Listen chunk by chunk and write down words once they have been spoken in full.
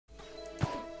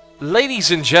Ladies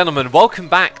and gentlemen, welcome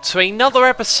back to another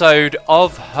episode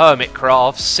of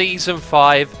Hermitcraft Season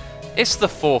 5. It's the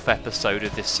 4th episode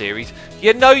of this series.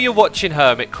 You know you're watching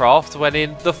Hermitcraft when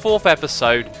in the 4th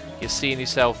episode you're seeing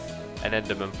yourself an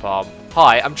Enderman farm.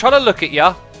 Hi, I'm trying to look at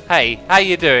you. Hey, how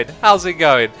you doing? How's it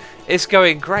going? It's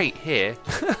going great here.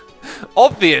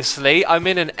 Obviously, I'm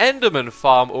in an Enderman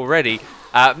farm already.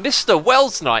 Mr.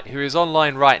 Wells Knight, who is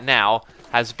online right now,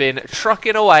 has been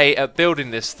trucking away at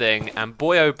building this thing, and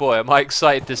boy oh boy am I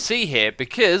excited to see here,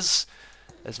 because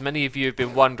as many of you have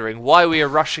been wondering why we are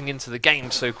rushing into the game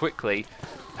so quickly.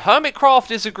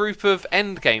 Hermitcraft is a group of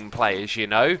endgame players, you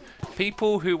know,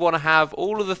 people who want to have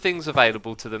all of the things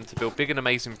available to them to build big and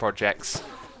amazing projects.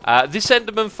 This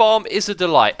Enderman farm is a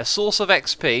delight, a source of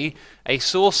XP, a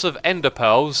source of ender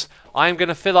pearls. I'm going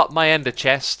to fill up my ender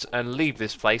chest and leave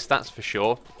this place, that's for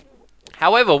sure.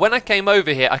 However, when I came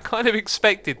over here, I kind of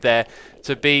expected there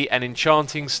to be an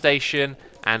enchanting station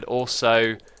and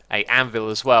also an anvil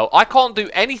as well. I can't do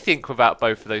anything without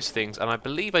both of those things, and I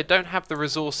believe I don't have the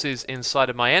resources inside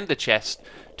of my ender chest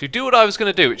to do what I was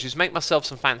going to do, which is make myself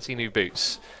some fancy new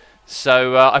boots.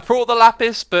 So I brought the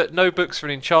lapis, but no books for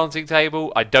an enchanting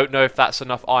table. I don't know if that's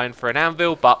enough iron for an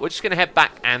anvil, but we're just going to head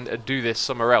back and do this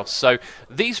somewhere else. So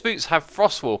these boots have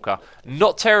Frostwalker.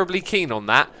 Not terribly keen on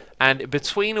that. And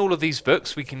between all of these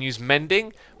books, we can use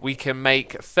Mending, we can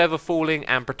make Feather Falling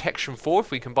and Protection 4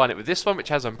 if we combine it with this one, which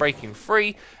has Unbreaking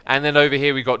 3, and then over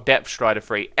here we got Depth Strider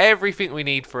 3. Everything we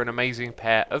need for an amazing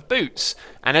pair of boots.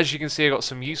 And as you can see, I got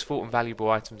some useful and valuable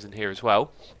items in here as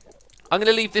well. I'm going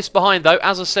to leave this behind though.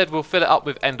 As I said, we'll fill it up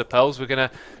with ender pearls. We're going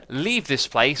to leave this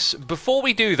place. Before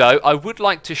we do though, I would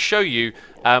like to show you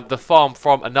the farm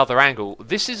from another angle.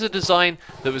 This is a design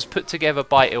that was put together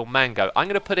by Ilmango. I'm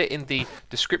going to put it in the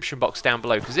description box down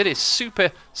below because it is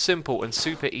super simple and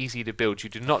super easy to build. You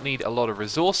do not need a lot of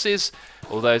resources,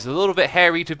 although it's a little bit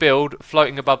hairy to build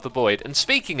floating above the void. And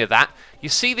speaking of that, you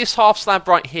see this half slab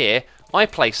right here? I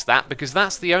placed that because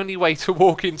that's the only way to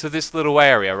walk into this little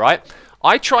area, right?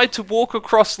 I tried to walk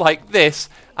across like this,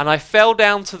 and I fell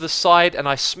down to the side, and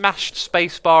I smashed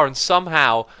spacebar, and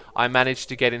somehow I managed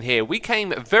to get in here. We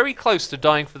came very close to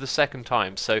dying for the second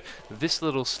time, so this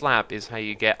little slab is how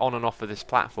you get on and off of this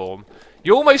platform.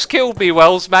 You almost killed me,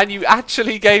 Wells, man. You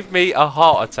actually gave me a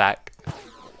heart attack.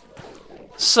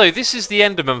 So this is the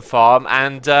Enderman farm,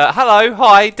 and hello,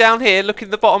 hi, down here, look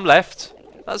in the bottom left.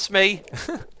 That's me.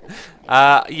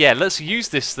 Yeah, let's use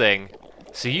this thing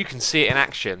so you can see it in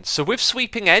action. So with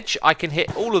Sweeping Edge, I can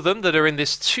hit all of them that are in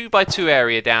this 2x2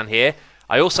 area down here.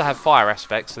 I also have fire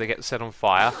aspects, so they get set on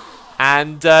fire.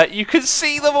 And you can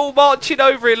see them all marching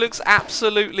over. It looks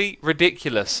absolutely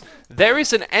ridiculous. There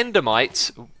is an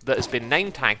Endermite that has been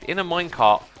name tagged in a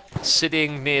minecart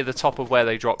sitting near the top of where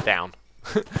they drop down.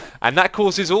 And that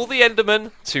causes all the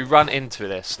Endermen to run into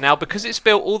this. Now, because it's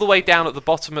built all the way down at the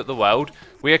bottom of the world,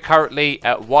 we are currently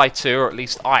at Y2, or at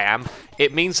least I am.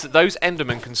 It means that those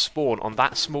Endermen can spawn on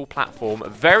that small platform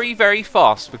very, very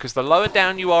fast, because the lower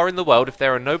down you are in the world, if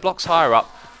there are no blocks higher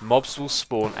up, mobs will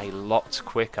spawn a lot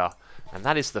quicker. And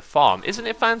that is the farm. Isn't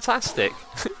it fantastic?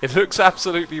 It looks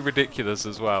absolutely ridiculous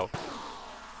as well.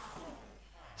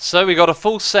 So we got a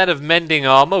full set of mending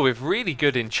armor with really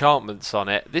good enchantments on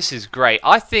it. This is great.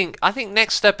 I think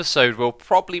next episode we'll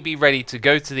probably be ready to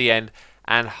go to the end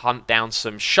and hunt down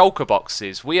some shulker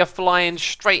boxes. We are flying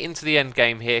straight into the end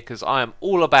game here because I am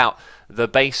all about the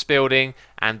base building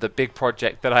and the big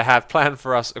project that I have planned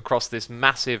for us across this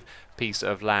massive piece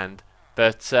of land.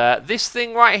 But this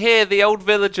thing right here, the old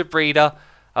villager breeder,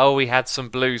 oh, we had some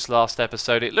blues last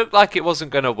episode. It looked like it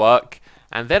wasn't going to work.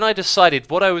 And then I decided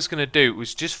what I was going to do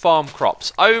was just farm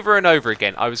crops over and over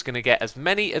again. I was going to get as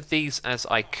many of these as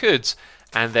I could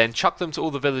and then chuck them to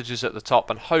all the villagers at the top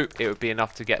and hope it would be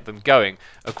enough to get them going.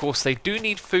 Of course, they do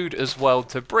need food as well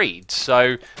to breed,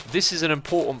 so this is an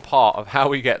important part of how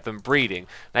we get them breeding.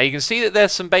 Now you can see that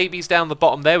there's some babies down the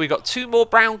bottom there. We've got 2 more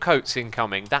brown coats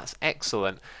incoming. That's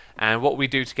excellent. And what we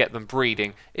do to get them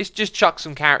breeding is just chuck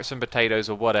some carrots and potatoes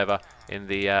or whatever in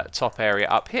the top area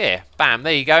up here. Bam,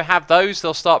 there you go. Have those.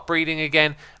 They'll start breeding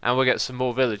again and we'll get some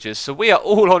more villagers. So we are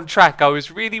all on track. I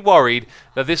was really worried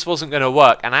that this wasn't going to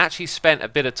work. And I actually spent a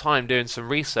bit of time doing some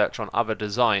research on other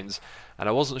designs. And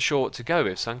I wasn't sure what to go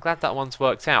with. So I'm glad that one's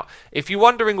worked out. If you're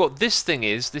wondering what this thing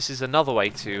is, this is another way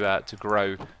to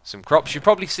grow some crops. You've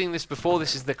probably seen this before.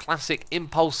 This is the classic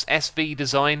Impulse SV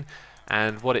design.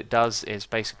 And what it does is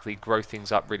basically grow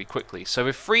things up really quickly. So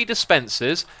with 3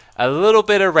 dispensers, a little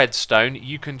bit of redstone,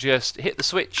 you can just hit the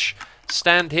switch,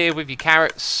 stand here with your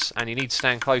carrots, and you need to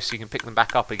stand close so you can pick them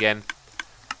back up again.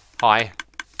 Hi.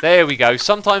 There we go.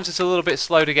 Sometimes it's a little bit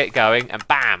slow to get going, and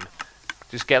bam!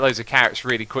 just get loads of carrots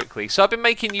really quickly. So I've been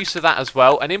making use of that as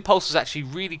well, and Impulse was actually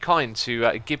really kind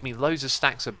to give me loads of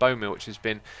stacks of bone meal, which has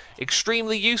been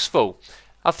extremely useful.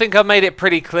 I think I made it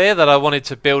pretty clear that I wanted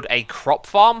to build a crop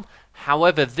farm.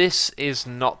 However, this is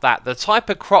not that. The type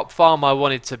of crop farm I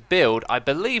wanted to build, I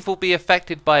believe, will be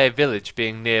affected by a village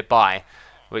being nearby,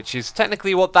 which is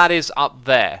technically what that is up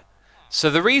there. So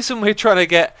the reason we're trying to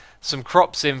get some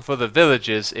crops in for the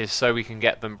villagers is so we can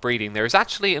get them breeding. There is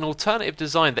actually an alternative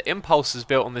design that Impulse has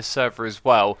built on this server as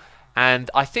well,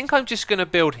 and I think I'm just going to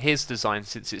build his design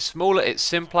since it's smaller, it's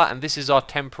simpler, and this is our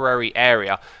temporary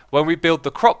area. When we build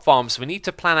the crop farms, we need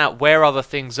to plan out where other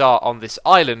things are on this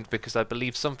island, because I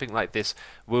believe something like this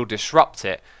will disrupt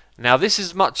it. Now this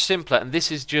is much simpler, and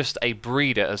this is just a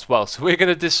breeder as well. So we're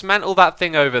going to dismantle that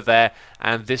thing over there,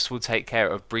 and this will take care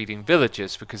of breeding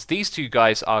villagers, because these two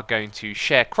guys are going to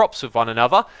share crops with one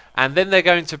another, and then they're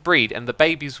going to breed, and the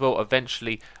babies will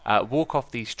eventually walk off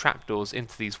these trapdoors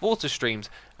into these water streams,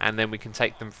 and then we can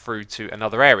take them through to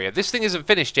another area. This thing isn't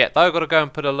finished yet though. I've got to go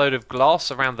and put a load of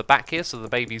glass around the back here so the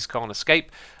babies can't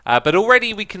escape. But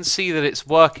already we can see that it's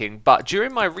working. But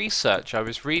during my research I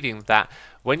was reading that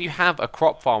when you have a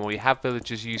crop farm or you have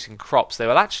villagers using crops, they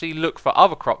will actually look for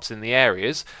other crops in the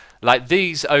areas, like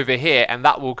these over here, and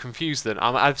that will confuse them.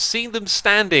 I've seen them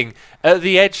standing at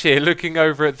the edge here looking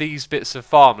over at these bits of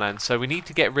farmland, so we need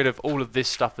to get rid of all of this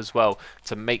stuff as well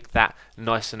to make that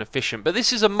nice and efficient. But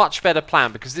this is a much better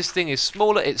plan because this thing is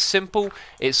smaller, it's simple,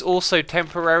 it's also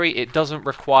temporary, it doesn't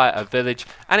require a village,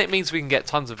 and it means we can get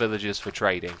tons of villagers for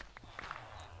trading.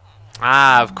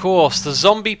 Ah, of course, the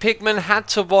zombie pigman had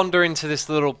to wander into this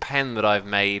little pen that I've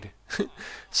made.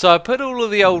 So I put all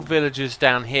of the old villagers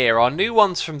down here. Our new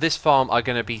ones from this farm are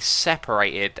going to be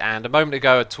separated, and a moment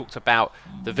ago I talked about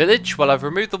the village. Well, I've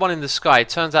removed the one in the sky. It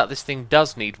turns out this thing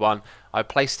does need one. I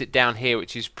placed it down here,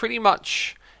 which is pretty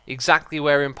much exactly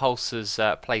where Impulse has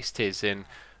placed his in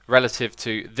relative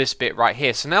to this bit right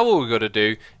here. So now all we've got to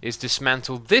do is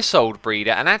dismantle this old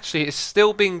breeder, and actually it's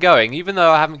still been going, even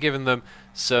though I haven't given them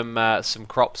some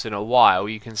crops in a while.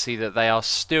 You can see that they are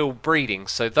still breeding,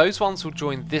 so those ones will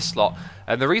join this lot.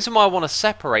 And the reason why I want to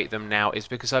separate them now is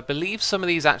because I believe some of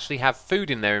these actually have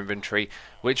food in their inventory,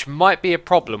 which might be a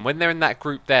problem. When they're in that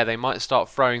group there, they might start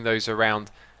throwing those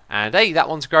around, and hey, that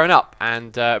one's grown up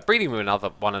and breeding with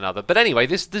one another. But anyway,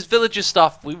 this villager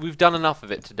stuff, we've done enough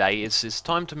of it today. It's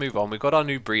time to move on. We've got our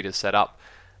new breeder set up,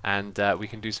 and we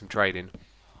can do some trading.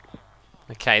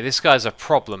 Okay, this guy's a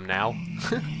problem now.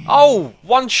 Oh,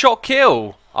 one-shot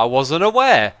kill! I wasn't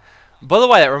aware. By the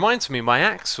way, that reminds me, my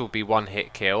axe will be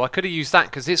one-hit kill. I could have used that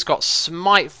because it's got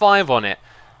Smite 5 on it.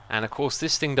 And of course,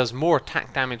 this thing does more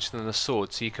attack damage than the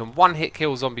sword, so you can one-hit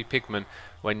kill zombie pigmen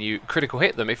when you critical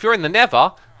hit them. If you're in the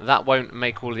Nether, that won't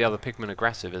make all the other pigmen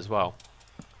aggressive as well.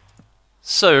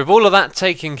 So, with all of that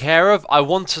taken care of, I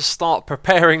want to start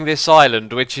preparing this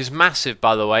island, which is massive,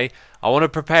 by the way. I want to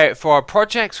prepare it for our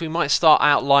projects. We might start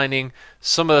outlining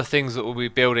some of the things that we'll be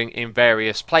building in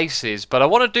various places. But I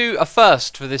want to do a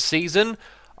first for this season,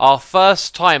 our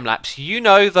first time-lapse. You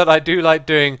know that I do like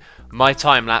doing my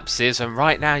time-lapses, and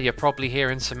right now you're probably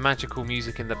hearing some magical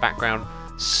music in the background,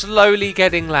 slowly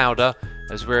getting louder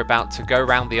as we're about to go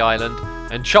around the island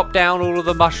and chop down all of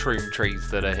the mushroom trees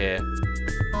that are here.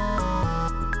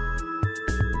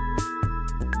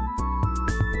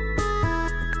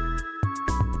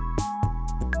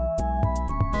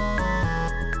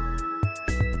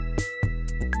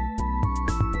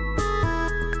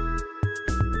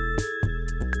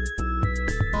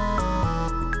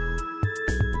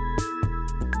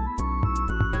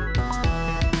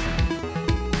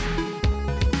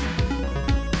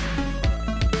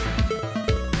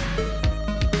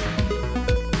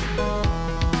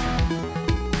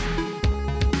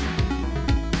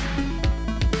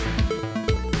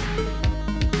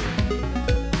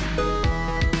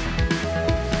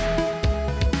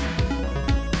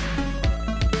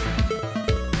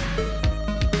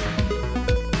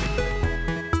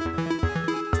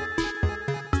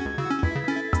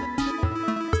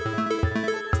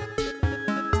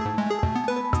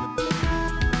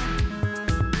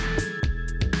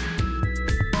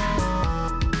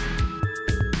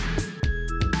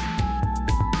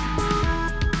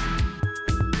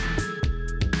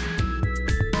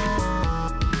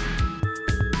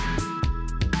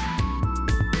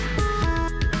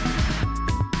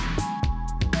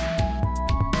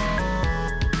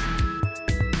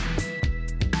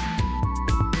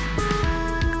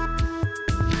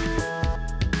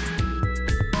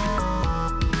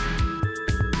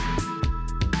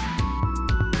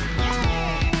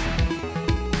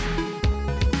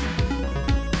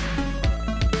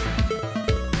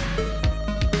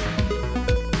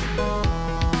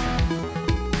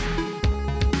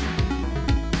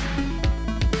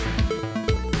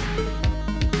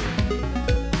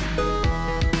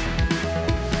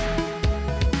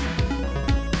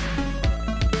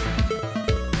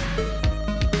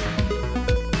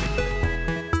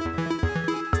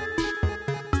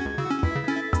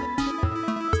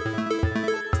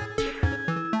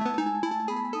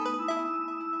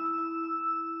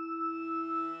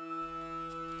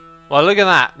 Well, look at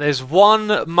that. There's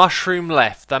one mushroom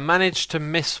left. I managed to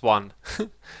miss one.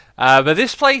 But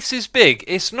this place is big.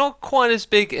 It's not quite as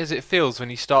big as it feels when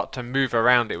you start to move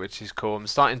around it, which is cool. I'm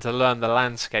starting to learn the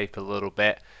landscape a little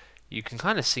bit. You can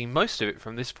kind of see most of it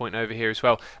from this point over here as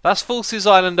well. That's False's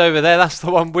Island over there. That's the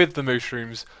one with the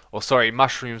mushrooms. Or sorry,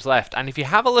 mushrooms left. And if you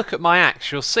have a look at my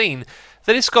axe, you'll see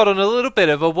that it's got on a little bit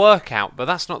of a workout, but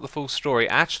that's not the full story.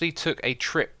 I actually took a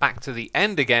trip back to the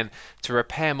end again to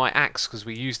repair my axe because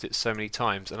we used it so many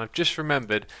times, and I've just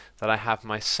remembered that I have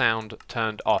my sound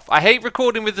turned off. I hate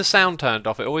recording with the sound turned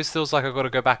off. It always feels like I've got to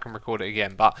go back and record it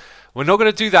again, but we're not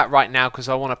going to do that right now because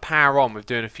I want to power on with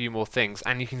doing a few more things.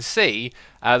 And you can see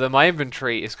that my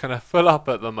inventory is kind of full up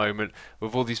at the moment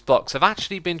with all these blocks. I've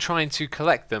actually been trying to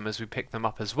collect them as we pick them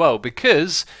up as well,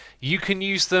 because you can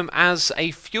use them as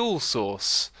a fuel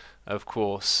source, of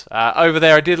course. Over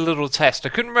there I did a little test. I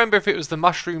couldn't remember if it was the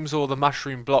mushrooms or the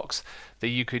mushroom blocks that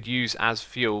you could use as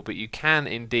fuel, but you can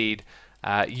indeed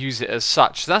use it as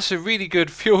such. So that's a really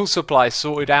good fuel supply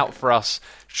sorted out for us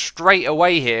straight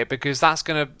away here, because that's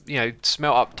going to, you know,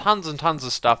 smelt up tons and tons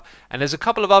of stuff. And there's a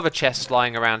couple of other chests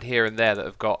lying around here and there that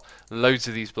have got loads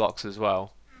of these blocks as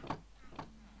well.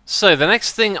 So the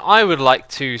next thing I would like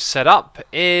to set up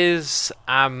is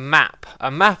a map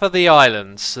of the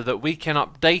island, so that we can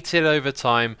update it over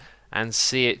time and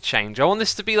see it change. I want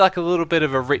this to be like a little bit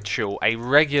of a ritual, a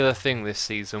regular thing this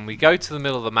season. We go to the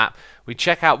middle of the map, we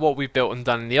check out what we've built and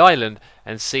done in the island,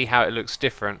 and see how it looks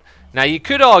different. Now you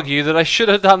could argue that I should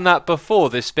have done that before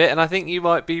this bit, and I think you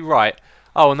might be right.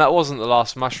 Oh, and that wasn't the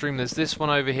last mushroom. There's this one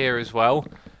over here as well.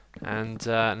 And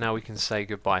now we can say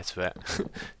goodbye to it.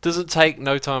 Doesn't take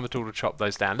no time at all to chop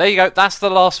those down. There you go, that's the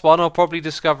last one. I'll probably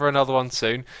discover another one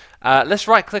soon. Let's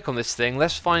right click on this thing.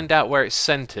 Let's find out where it's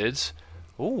centered.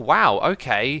 Oh wow,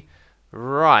 okay.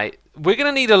 Right, we're going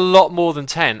to need a lot more than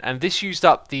 10, and this used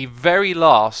up the very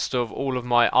last of all of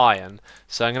my iron.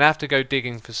 So I'm going to have to go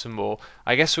digging for some more.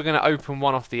 I guess we're going to open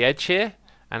one off the edge here,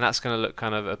 and that's going to look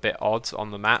kind of a bit odd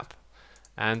on the map.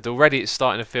 And already it's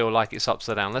starting to feel like it's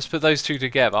upside down. Let's put those two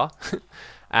together.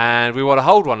 And we want to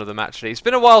hold one of them actually. It's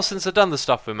been a while since I've done the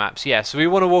stuff with maps. Yeah, so we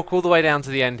want to walk all the way down to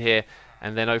the end here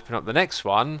and then open up the next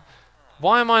one.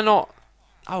 Why am I not...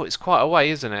 Oh, it's quite a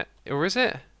way, isn't it? Or is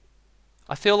it?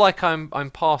 I feel like I'm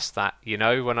past that, you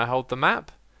know, when I hold the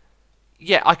map.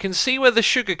 Yeah, I can see where the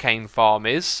sugarcane farm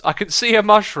is. I can see a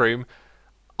mushroom.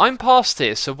 I'm past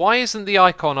here, so why isn't the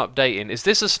icon updating? Is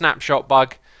this a snapshot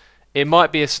bug? It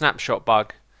might be a snapshot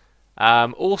bug.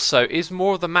 Also, is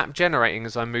more of the map generating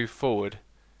as I move forward?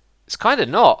 It's kind of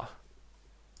not.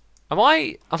 Am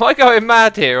I going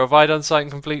mad here, or have I done something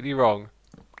completely wrong?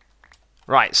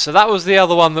 Right, so that was the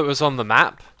other one that was on the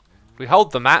map. If we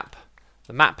hold the map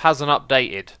hasn't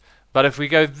updated. But if we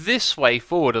go this way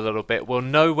forward a little bit, we'll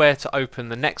know where to open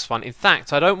the next one. In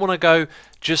fact, I don't want to go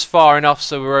just far enough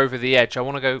so we're over the edge. I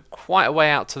want to go quite a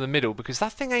way out to the middle, because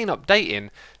that thing ain't updating.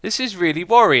 This is really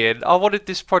worrying. I wanted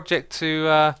this project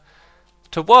to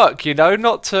work, you know,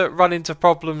 not to run into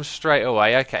problems straight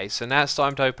away. Okay, so now it's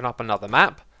time to open up another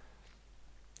map.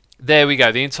 There we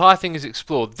go. The entire thing is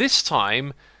explored. This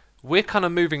time, we're kind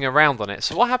of moving around on it.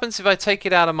 So what happens if I take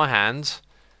it out of my hand,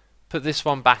 put this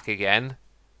one back again?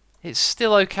 It's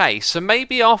still okay. So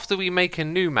maybe after we make a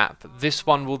new map, this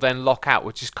one will then lock out,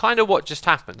 which is kind of what just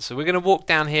happened. So we're going to walk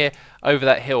down here over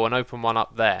that hill and open one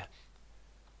up there.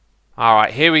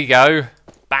 Alright, here we go.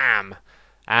 Bam!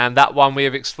 And that one we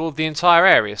have explored the entire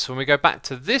area. So when we go back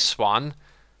to this one,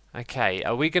 okay,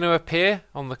 are we going to appear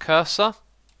on the cursor?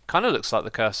 Kind of looks like the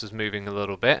cursor's moving a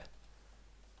little bit.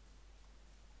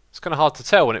 It's kind of hard to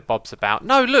tell when it bobs about.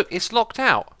 No, look, it's locked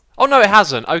out. Oh no, it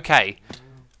hasn't. Okay.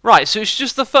 Right, so it's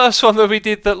just the first one that we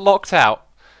did that locked out.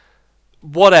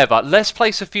 Whatever. Let's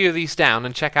place a few of these down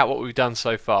and check out what we've done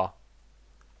so far.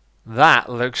 That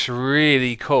looks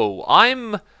really cool.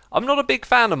 I'm not a big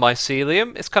fan of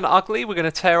mycelium. It's kind of ugly. We're going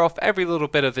to tear off every little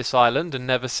bit of this island and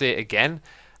never see it again.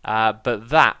 But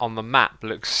that on the map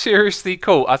looks seriously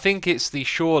cool. I think it's the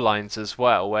shorelines as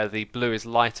well, where the blue is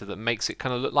lighter, that makes it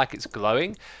kind of look like it's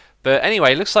glowing. But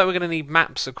anyway, it looks like we're going to need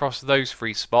maps across those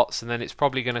 3 spots, and then it's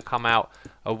probably going to come out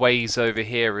a ways over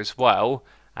here as well.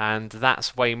 And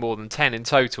that's way more than 10 in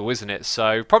total, isn't it?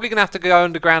 So probably going to have to go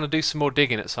underground and do some more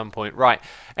digging at some point. Right,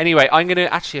 anyway, I'm going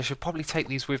to... Actually, I should probably take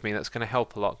these with me. That's going to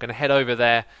help a lot. Going to head over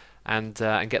there and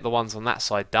get the ones on that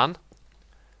side done.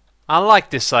 I like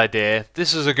this idea.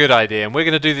 This is a good idea, and we're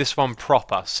going to do this one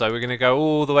proper. So we're going to go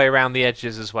all the way around the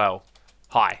edges as well.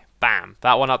 Hi. Bam.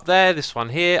 That one up there, this one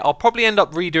here. I'll probably end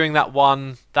up redoing that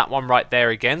one right there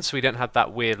again, so we don't have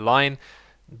that weird line.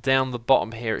 Down the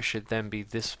bottom here, it should then be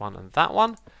this one and that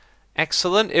one.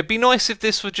 Excellent. It'd be nice if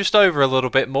this was just over a little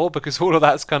bit more because all of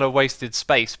that's kind of wasted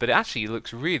space, but it actually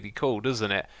looks really cool,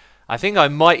 doesn't it? I think I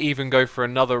might even go for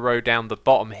another row down the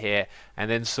bottom here and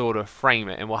then sort of frame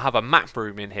it, and we'll have a map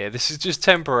room in here. This is just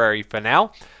temporary for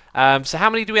now. So how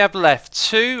many do we have left?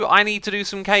 2. I need to do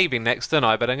some caving next, don't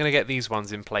I? But I'm going to get these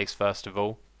ones in place first of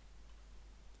all.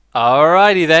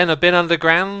 Alrighty then, I've been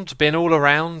underground, been all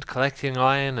around, collecting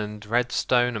iron and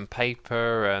redstone and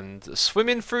paper and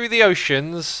swimming through the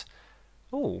oceans.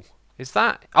 Oh, is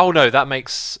that... Oh no, that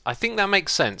makes... I think that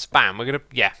makes sense. Bam, we're gonna...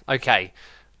 Yeah, okay.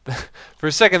 For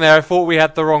a second there, I thought we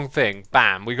had the wrong thing.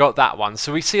 Bam, we got that one.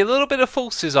 So we see a little bit of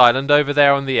False's Island over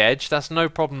there on the edge. That's no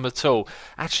problem at all.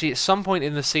 Actually, at some point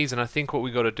in the season, I think what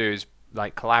we got to do is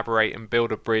like collaborate and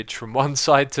build a bridge from one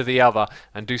side to the other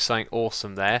and do something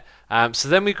awesome there. So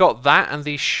then we got that, and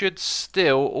these should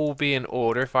still all be in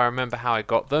order if I remember how I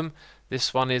got them.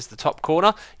 This one is the top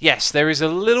corner. Yes, there is a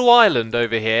little island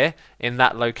over here in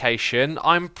that location.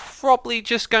 I'm probably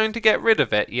just going to get rid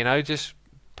of it, you know, just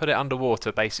put it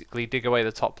underwater, basically dig away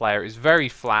the top layer. It's very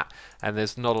flat and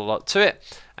there's not a lot to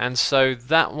it, and so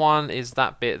that one is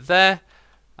that bit there.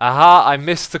 Aha, I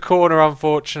missed the corner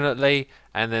unfortunately,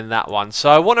 and then that one. So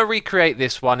I want to recreate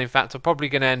this one. In fact, I'm probably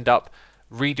going to end up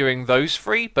redoing those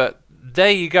 3, but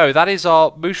there you go, that is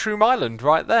our Mushroom Island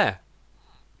right there.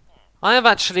 I have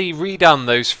actually redone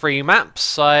those 3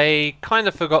 maps. I kind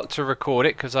of forgot to record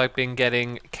it because I've been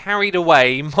getting carried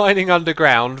away mining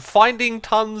underground, finding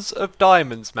tons of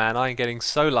diamonds, man. I'm getting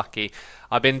so lucky.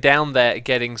 I've been down there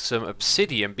getting some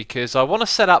obsidian because I want to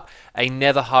set up a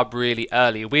nether hub really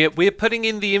early. We're putting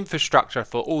in the infrastructure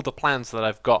for all the plans that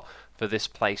I've got for this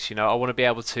place. You know, I want to be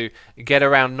able to get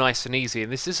around nice and easy,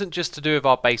 and this isn't just to do with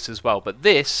our base as well, but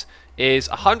this is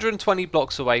 120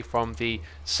 blocks away from the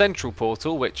central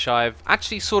portal, which I've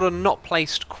actually sort of not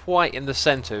placed quite in the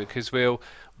center because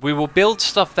we will build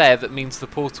stuff there that means the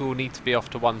portal will need to be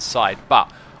off to one side.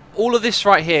 But all of this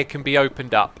right here can be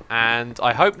opened up, and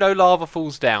I hope no lava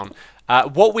falls down.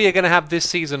 What we are going to have this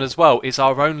season as well is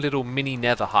our own little mini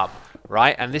nether hub,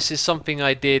 right? And this is something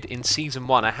I did in season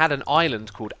 1. I had an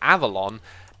island called Avalon,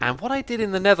 and what I did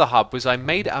in the nether hub was I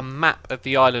made a map of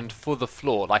the island for the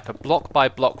floor, like a block by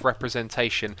block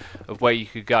representation of where you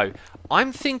could go.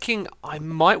 I'm thinking I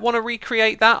might want to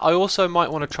recreate that. I also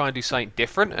might want to try and do something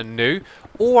different and new,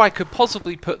 or I could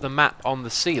possibly put the map on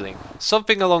the ceiling,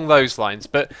 something along those lines.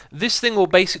 But this thing will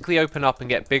basically open up and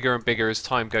get bigger and bigger as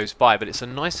time goes by, but it's a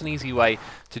nice and easy way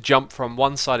to jump from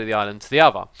one side of the island to the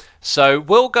other. So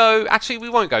we'll go, actually we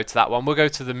won't go to that one, we'll go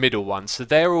to the middle one. So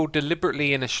they're all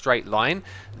deliberately in a straight line.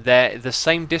 They're the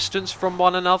same distance from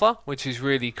one another, which is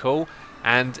really cool.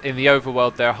 And in the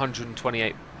overworld they're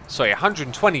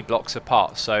 120 blocks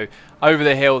apart. So over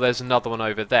the hill there's another one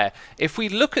over there. If we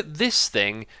look at this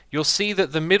thing, you'll see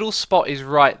that the middle spot is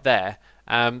right there.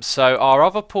 So our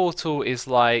other portal is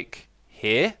like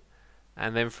here,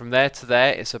 and then from there to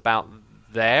there it's about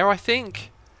there, I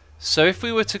think. So if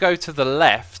we were to go to the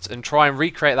left and try and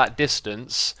recreate that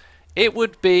distance, it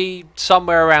would be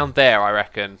somewhere around there, I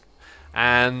reckon.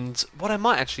 And what I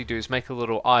might actually do is make a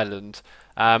little island.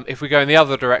 If we go in the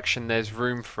other direction, there's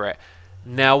room for it.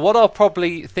 Now, what I'll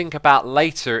probably think about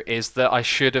later is that I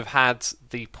should have had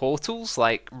the portals,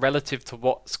 like, relative to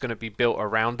what's going to be built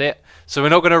around it. So we're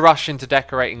not going to rush into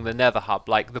decorating the nether hub.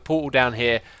 Like, the portal down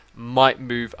here might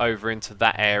move over into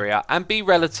that area and be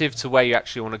relative to where you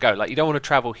actually want to go. Like, you don't want to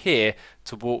travel here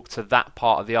to walk to that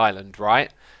part of the island,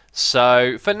 right?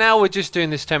 So for now we're just doing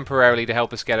this temporarily to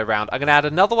help us get around. I'm going to add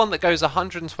another one that goes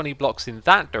 120 blocks in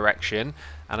that direction,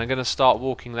 and I'm going to start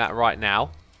walking that right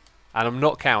now. And I'm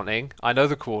not counting. I know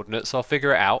the coordinates, I'll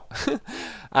figure it out.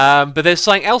 But there's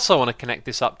something else I want to connect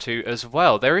this up to as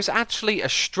well. There is actually a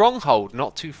stronghold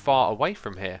not too far away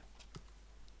from here.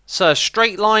 So a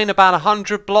straight line about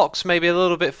 100 blocks, maybe a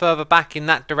little bit further back in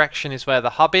that direction is where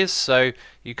the hub is. So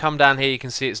you come down here, you can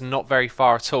see it's not very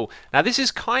far at all. Now this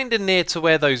is kind of near to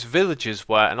where those villagers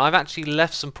were, and I've actually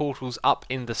left some portals up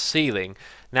in the ceiling.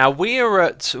 Now we are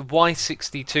at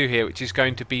Y62 here, which is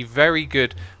going to be very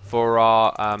good for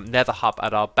our nether hub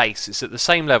at our base. It's at the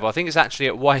same level. I think it's actually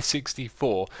at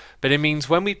Y64, but it means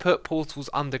when we put portals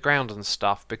underground and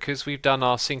stuff, because we've done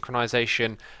our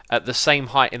synchronization at the same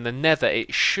height in the nether,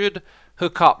 it should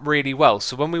hook up really well.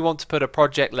 So when we want to put a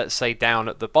project, let's say down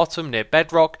at the bottom near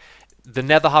bedrock, the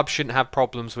nether hub shouldn't have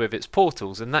problems with its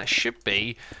portals, and that should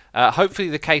be hopefully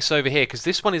the case over here, because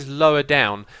this one is lower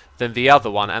down than the other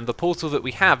one, and the portal that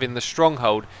we have in the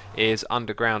stronghold is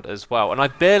underground as well. And I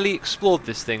barely explored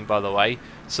this thing, by the way,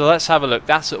 so let's have a look.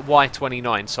 That's at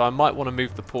Y29, so I might want to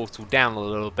move the portal down a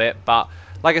little bit, but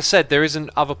like I said, there isn't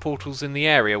other portals in the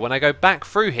area. When I go back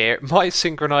through here, it might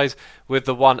synchronize with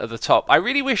the one at the top. I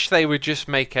really wish they would just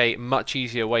make a much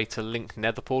easier way to link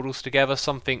nether portals together,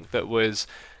 something that was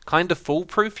kind of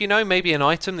foolproof, you know, maybe an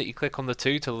item that you click on the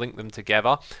two to link them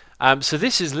together. So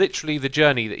this is literally the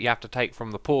journey that you have to take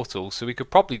from the portal, so we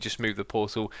could probably just move the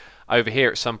portal over here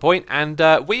at some point, and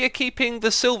we are keeping the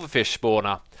silverfish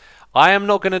spawner. I am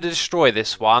not going to destroy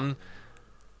this one.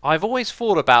 I've always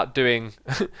thought about doing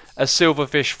a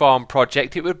silverfish farm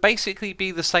project. It would basically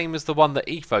be the same as the one that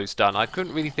Etho's done. I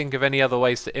couldn't really think of any other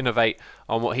ways to innovate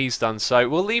on what he's done, so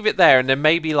we'll leave it there, and then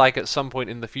maybe like at some point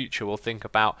in the future we'll think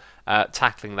about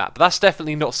tackling that. But that's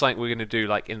definitely not something we're going to do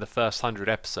like in the first 100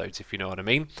 episodes, if you know what I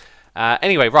mean.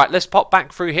 Anyway, right, let's pop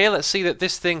back through here. Let's see that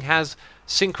this thing has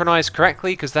synchronized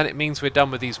correctly, because then it means we're done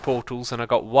with these portals, and I've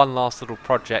got one last little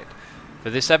project for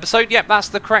this episode. Yep, that's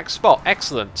the correct spot.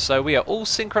 Excellent. So we are all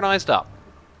synchronized up.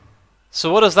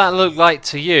 So what does that look like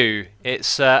to you?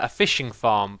 It's a fishing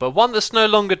farm, but one that's no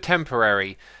longer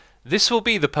temporary. This will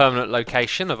be the permanent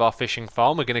location of our fishing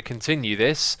farm. We're going to continue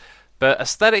this, but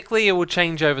aesthetically it will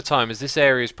change over time, as this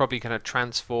area is probably going to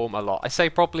transform a lot. I say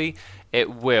probably, it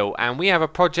will. And we have a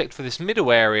project for this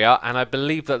middle area, and I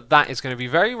believe that that is going to be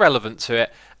very relevant to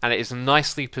it, and it is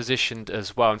nicely positioned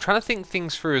as well. I'm trying to think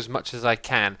things through as much as I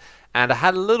can, and I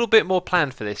had a little bit more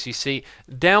planned for this. You see,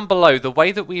 down below, the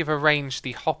way that we've arranged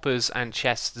the hoppers and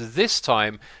chests this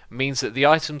time means that the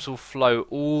items will flow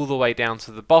all the way down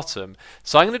to the bottom.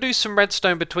 So I'm going to do some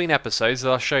redstone between episodes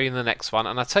that I'll show you in the next one,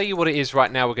 and I'll tell you what it is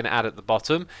right now we're going to add at the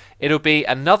bottom. It'll be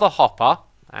another hopper,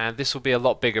 and this will be a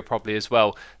lot bigger probably as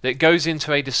well, that goes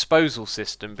into a disposal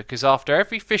system, because after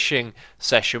every fishing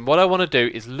session what I want to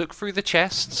do is look through the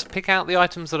chests, pick out the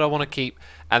items that I want to keep,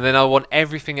 and then I want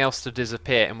everything else to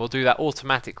disappear, and we'll do that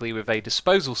automatically with a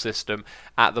disposal system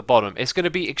at the bottom. It's going to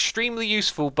be extremely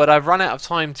useful, but I've run out of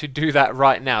time to do that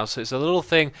right now, so it's a little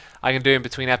thing I can do in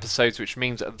between episodes, which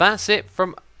means that's it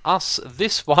from us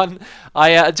this one.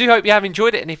 I do hope you have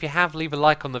enjoyed it, and if you have, leave a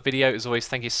like on the video. As always,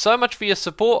 thank you so much for your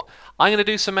support. I'm going to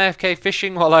do some AFK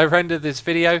fishing while I render this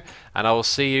video, and I will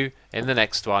see you in the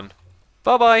next one.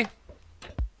 Bye bye.